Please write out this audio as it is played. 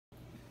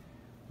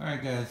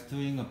Alright guys,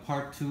 doing a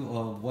part 2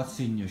 of what's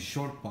in your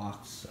short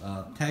box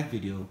tag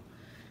video,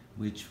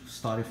 which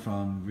started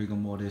from rigor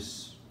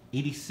mortis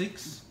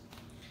 86,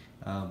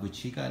 which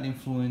he got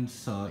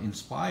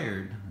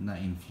inspired, not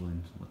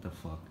influenced, what the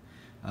fuck,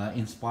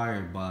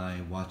 inspired by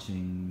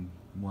watching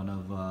one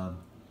of,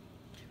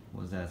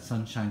 what was that,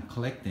 Sunshine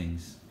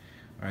Collectings,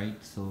 right?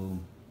 So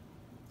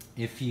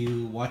if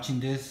you watching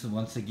this,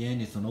 once again,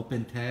 it's an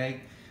open tag,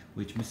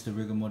 which Mr.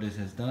 Rigor Mortis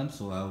has done,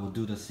 so I will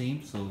do the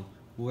same. So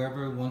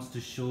whoever wants to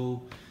show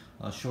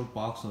a short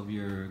box of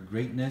your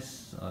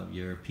greatness of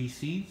your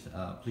PCs,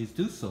 please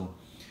do so.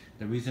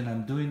 The reason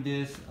I'm doing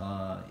this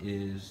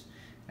is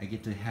I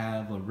get to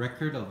have a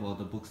record of all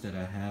the books that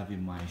I have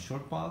in my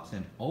short box,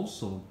 and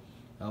also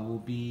I will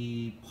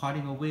be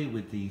parting away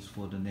with these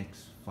for the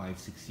next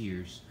 5-6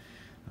 years.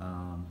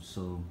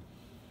 So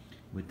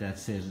with that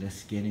said,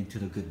 let's get into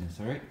the goodness.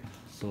 Alright,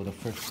 so the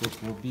first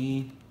book will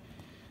be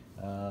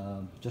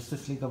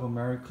Justice League of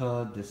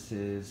America. This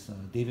is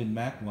David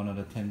Mack, 1 out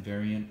of 10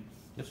 variant.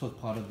 This was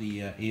part of the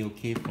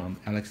AOK from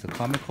Alex the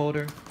Comic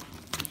Holder.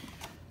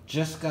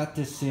 Just got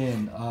this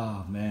in.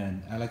 Oh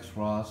man, Alex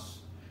Ross.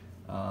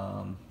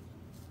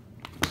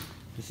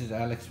 This is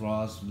Alex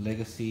Ross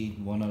Legacy,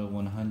 1 out of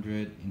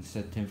 100 in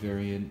set 10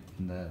 variant,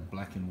 in the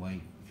black and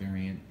white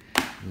variant.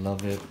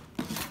 Love it.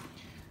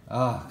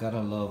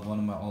 Gotta love one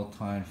of my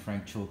all-time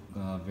Frank Choke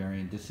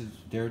variant. This is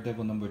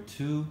Daredevil number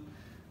 2.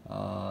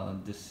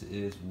 This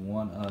is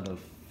 1 out of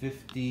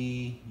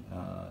 50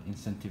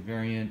 incentive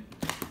variant.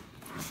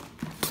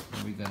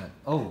 And we got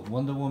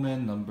Wonder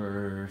Woman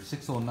number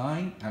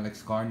 609,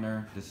 Alex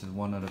Gardner. This is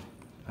 1 out of,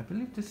 I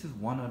believe this is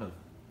 1 out of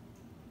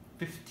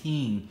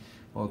 15,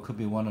 or it could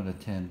be 1 out of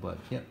 10, but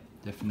yep,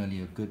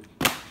 definitely a good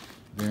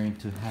variant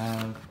to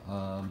have.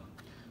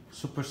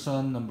 Super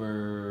Sun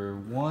number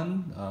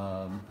 1.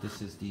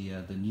 This is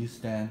the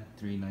newsstand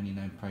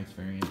 $3.99 price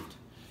variant.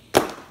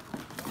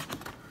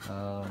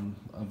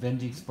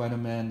 Avenging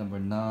Spider-Man number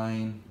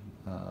 9.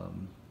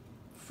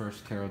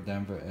 First Carol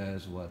Danvers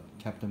as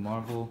Captain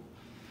Marvel.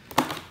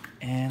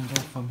 And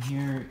then from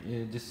here,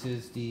 this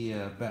is the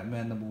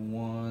Batman number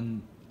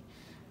 1.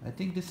 I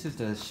think this is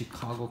the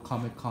Chicago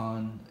Comic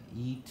Con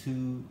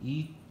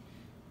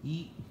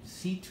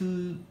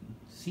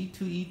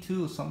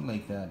C2E2 or something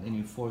like that.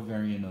 Any 4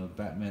 variant of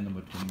Batman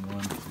number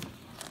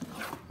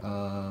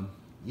 21.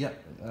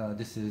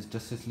 This is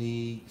Justice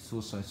League,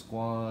 Suicide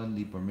Squad,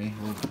 Lee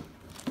Bermejo.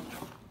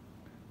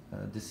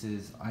 This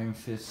is Iron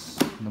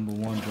Fist number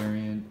 1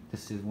 variant.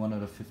 This is 1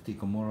 out of 50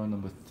 Gamora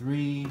number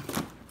 3.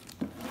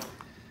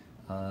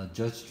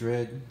 Judge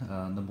Dredd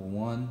number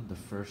 1, the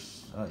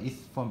first,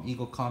 from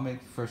Eagle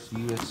Comic, first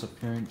US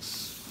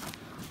appearance.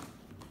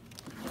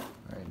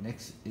 Alright,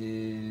 next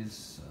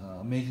is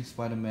Amazing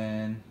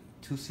Spider-Man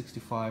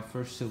 265,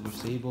 first Silver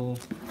Sable.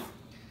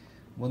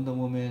 Wonder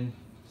Woman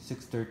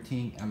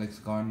 613, Alex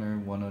Gardner,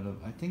 1 out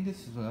of, I think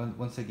this is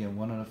once again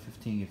 1 out of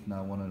 15, if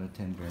not 1 out of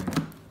 10 variant.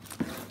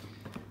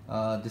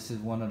 This is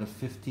 1 out of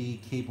 50,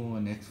 Cable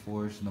and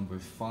X-Force number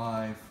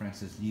 5,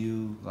 Francis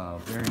Liu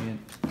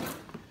variant.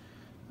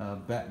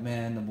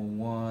 Batman number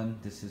 1,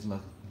 this is La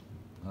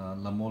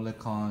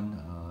Molecon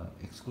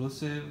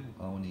exclusive,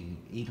 only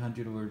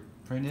 800 were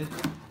printed.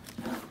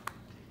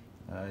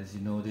 As you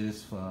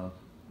notice,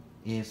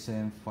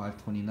 ASM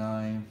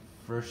 529,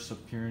 first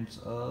appearance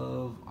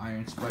of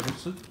Iron Spider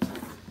suit.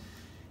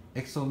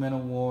 Exo Men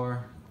of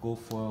War Gold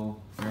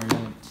Foil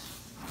variant.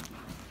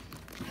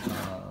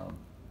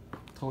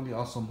 Totally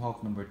Awesome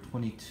Hulk number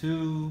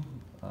 22,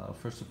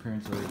 first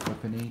appearance of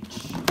Weapon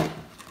H.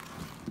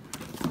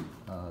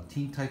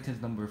 Teen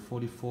Titans number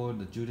 44,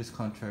 the Judas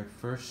Contract,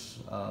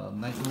 first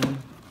Nightwing.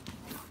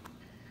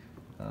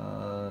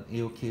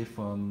 AOK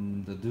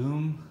from the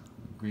Doom,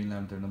 Green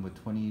Lantern number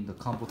 20, the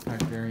combo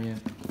pack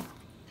variant.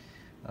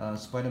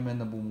 Spider-Man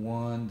number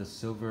 1, the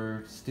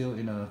silver, still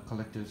in a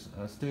collector's,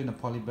 still in a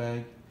poly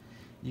bag.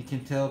 You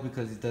can tell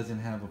because it doesn't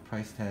have a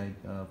price tag,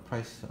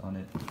 price on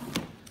it.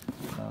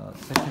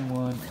 Second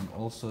one, and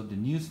also the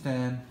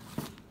newsstand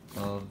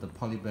of the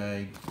poly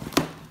bag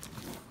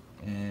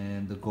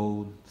and the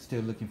gold.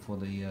 Still looking for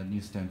the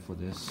newsstand for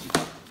this.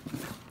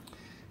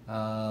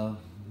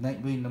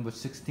 Nightwing number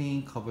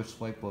 16, cover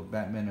swipe of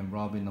Batman and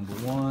Robin number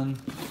 1.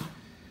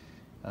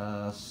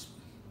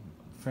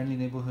 Friendly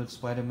Neighborhood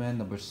Spider-Man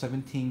number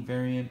 17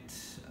 variant,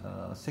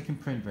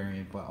 second print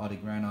variant by Adi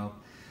Granov.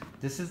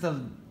 This is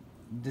the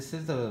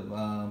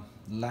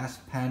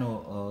last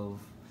panel of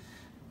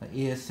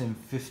ASM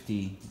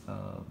 50,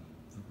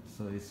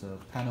 so it's a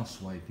panel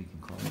swipe, you can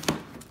call it.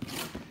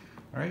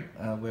 Alright,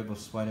 Web of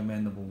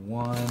Spider-Man number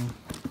 1,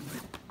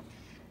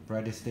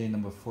 Brightest Day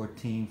number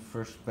 14,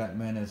 first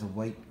Batman as a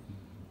white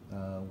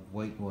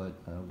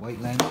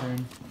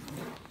Lantern.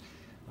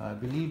 I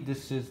believe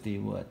this is the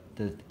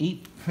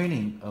 8th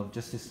printing of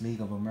Justice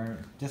League of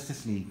America,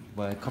 Justice League,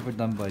 cover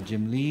done by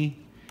Jim Lee.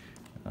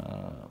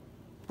 Let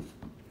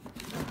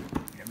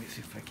me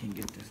see if I can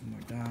get this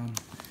more down.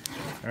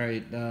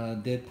 Alright,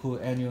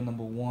 Deadpool Annual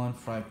number 1,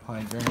 Fried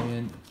Pie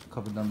variant,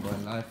 cover done by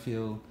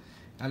Liefeld.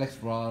 Alex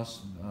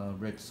Ross,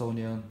 Red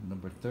Sonja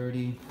number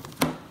 30.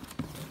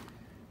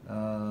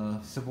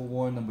 Civil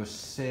War number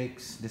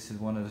 6. This is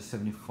one of the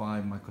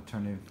 75 Michael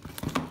Turner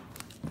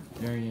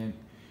variant,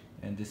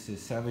 and this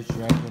is Savage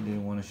Dragon. They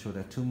didn't want to show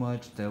that too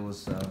much. That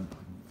was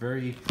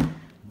very,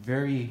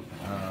 very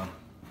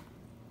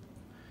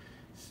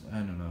I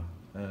don't know.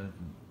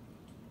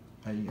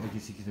 I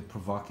guess you could say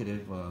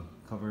provocative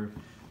cover.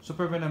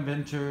 Superman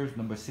Adventures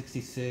number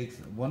 66.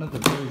 One of the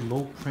very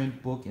low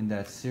print book in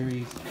that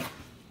series.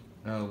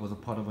 Was a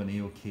part of an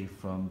AOK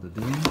from the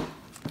Doom.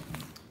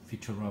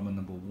 Futurama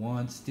number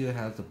 1. Still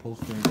has the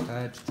poster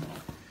attached.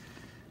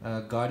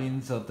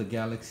 Guardians of the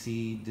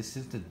Galaxy. This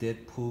is the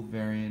Deadpool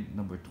variant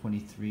number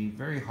 23.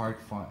 Very hard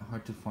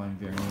to find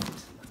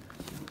variant.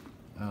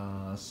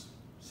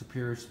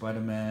 Superior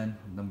Spider-Man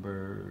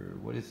number,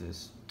 what is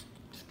this?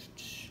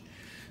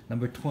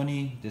 Number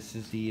 20. This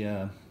is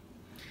the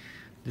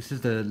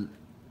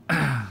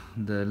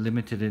the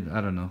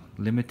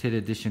limited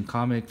edition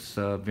comics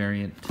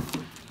variant.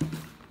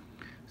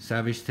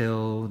 Savage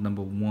Tale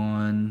number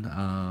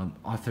 1,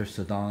 author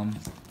Sudan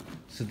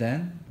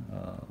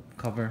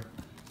cover.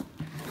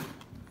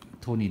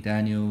 Tony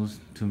Daniels,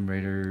 Tomb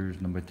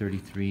Raiders number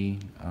 33.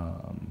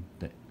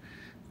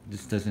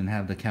 This doesn't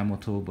have the camel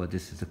toe, but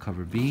this is the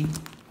cover B.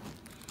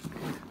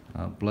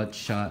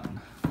 Bloodshot.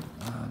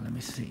 Let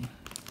me see.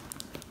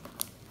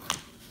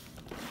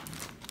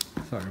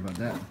 Sorry about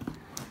that.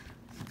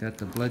 Got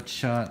the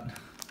Bloodshot.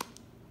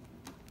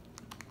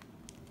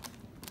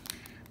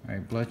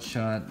 Alright,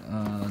 Bloodshot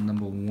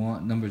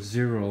number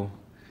 0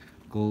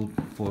 gold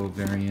foil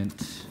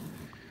variant.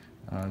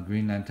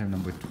 Green Lantern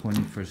number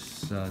 20 for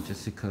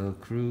Jessica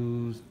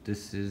Cruz.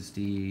 This is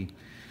the,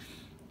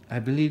 I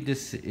believe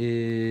this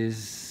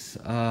is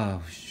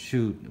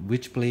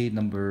Witchblade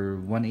number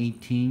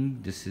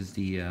 118. This is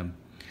the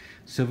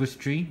Silver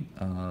Street.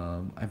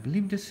 I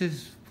believe this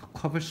is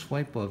cover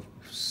swipe of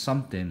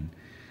something.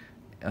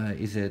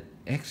 Is it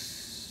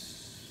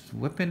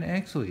Weapon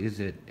X or is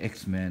it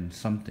X-Men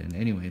something?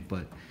 Anyway,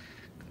 but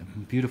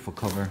beautiful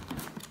cover.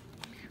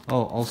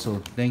 Oh, also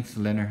thanks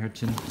Leonard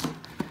Hutchins.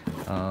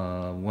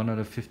 1 out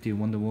of 50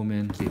 Wonder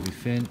Woman, David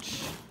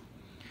Finch.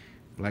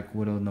 Black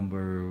Widow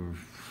number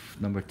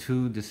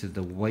 2. This is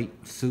the white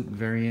suit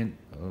variant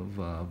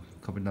of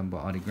cover number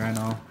Adi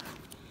Grano.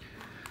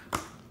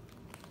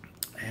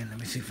 And let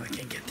me see if I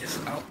can get this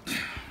out.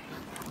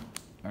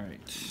 All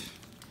right.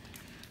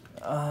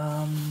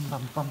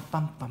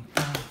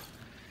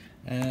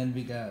 And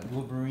we got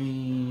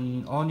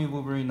Wolverine, all new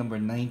Wolverine number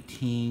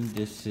 19.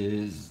 This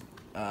is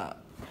the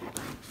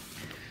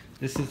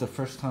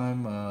first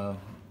time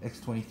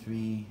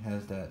X-23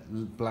 has that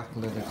black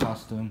leather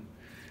costume.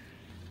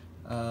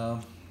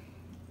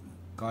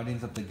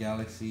 Guardians of the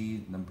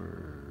Galaxy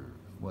number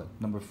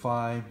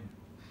 5,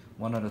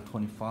 1 out of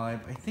 25.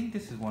 I think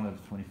this is 1 out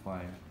of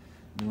 25.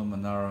 Mila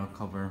Manara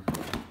cover.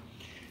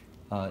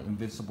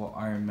 Invincible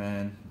Iron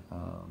Man.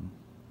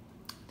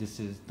 This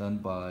is done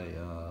by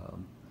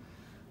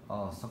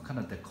some kind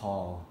of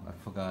decal, I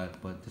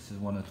forgot, but this is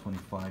 1 of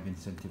 25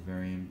 incentive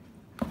variant.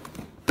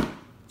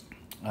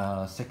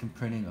 Second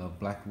printing of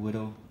Black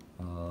Widow,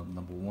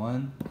 number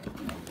 1.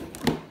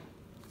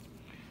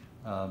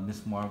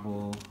 Miss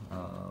Marvel,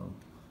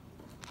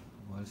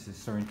 what is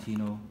this,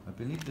 Sorrentino? I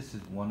believe this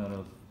is 1 out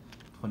of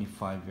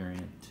 25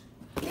 variant.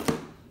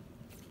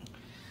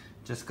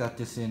 Just got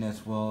this in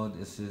as well.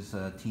 This is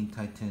Teen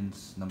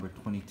Titans number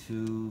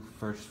 22.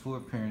 First full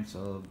appearance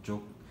of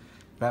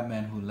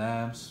Batman Who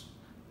Laughs.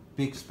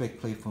 Big spec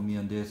play for me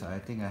on this. I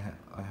think I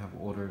have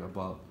ordered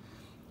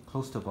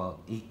close to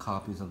about 8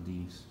 copies of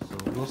these. So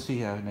we'll see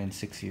how in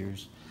 6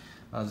 years.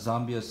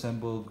 Zombie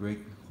Assemble,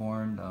 Great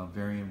Horn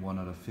variant 1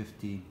 out of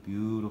 50.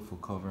 Beautiful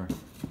cover.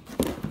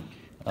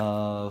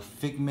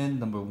 Figment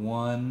number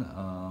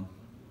 1.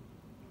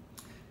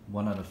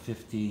 1 out of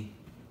 50.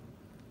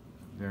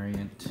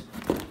 Variant.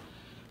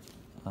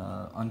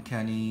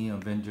 Uncanny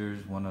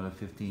Avengers 1 out of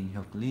 15.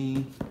 Hyuk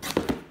Lee.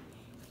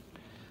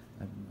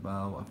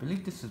 I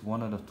believe this is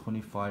 1 out of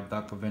 25.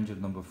 Dark Avengers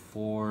number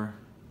 4.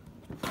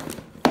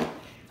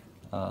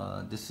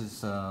 This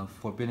is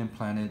Forbidden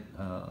Planet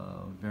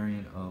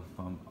variant of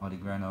Adi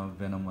Grano,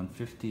 Venom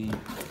 150.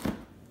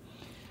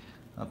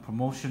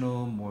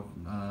 Promotional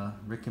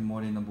Rick and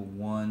Morty number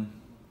 1.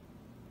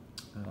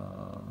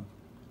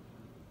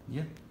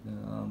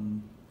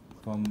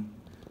 From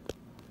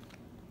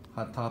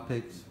Hot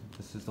Topics.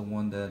 This is the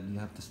one that you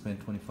have to spend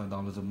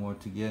 $25 or more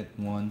to get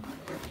one.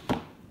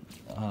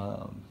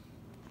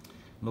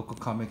 Local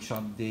Comic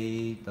Shop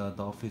Day, the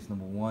Office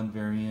number 1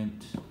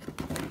 variant.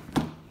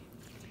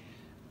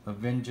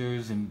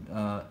 Avengers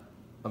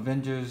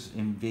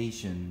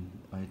Invasion,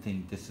 I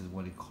think this is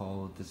what it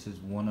called. This is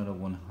 1 out of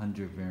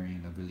 100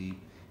 variant, I believe.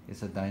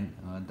 It's a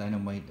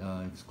Dynamite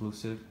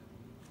exclusive.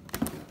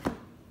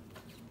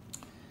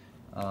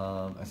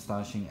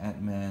 Astonishing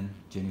Ant-Man,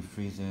 Jenny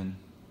Friesen.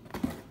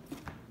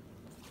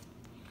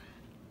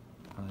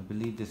 I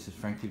believe this is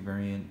Frankie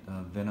variant,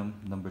 Venom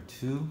number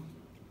 2.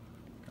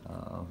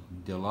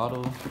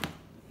 Delato,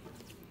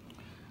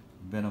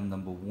 Venom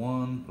number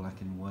 1, black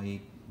and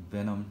white.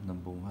 Venom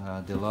number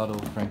Delato,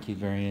 Frankie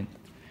variant.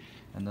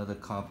 another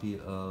copy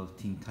of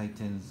Teen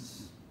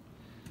Titans.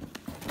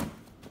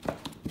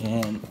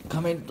 And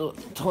coming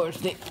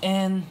towards the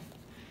end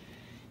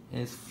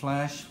is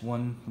Flash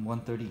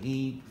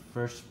 138,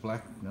 first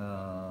Black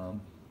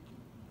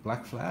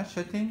Flash,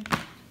 I think.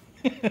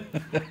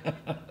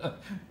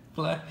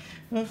 Black.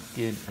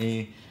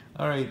 Okay.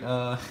 All right.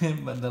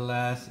 But the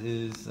last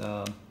is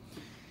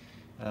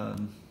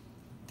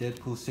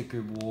Deadpool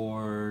Secret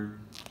War.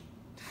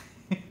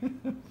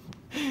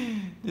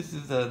 This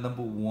is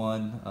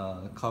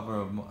 #1 cover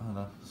of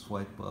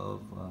swipe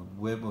of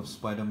Web of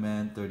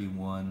Spider-Man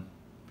 31.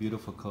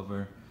 Beautiful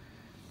cover.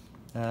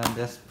 And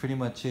that's pretty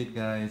much it,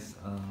 guys.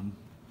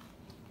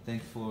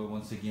 Thanks for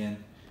once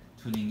again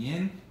tuning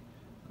in.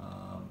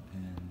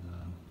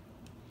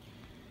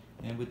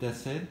 And with that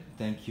said,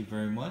 thank you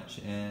very much,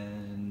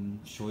 and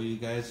show you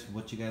guys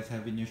what you guys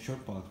have in your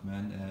short box,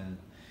 man.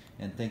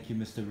 And thank you,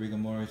 Mr.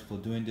 Rigamores, for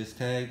doing this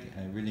tag.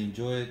 I really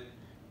enjoy it.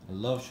 I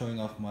love showing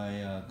off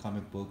my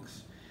comic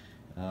books.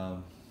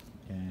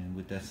 And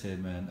with that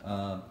said, man,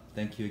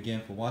 thank you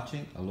again for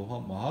watching.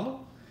 Aloha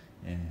Mahalo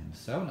and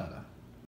sayonara.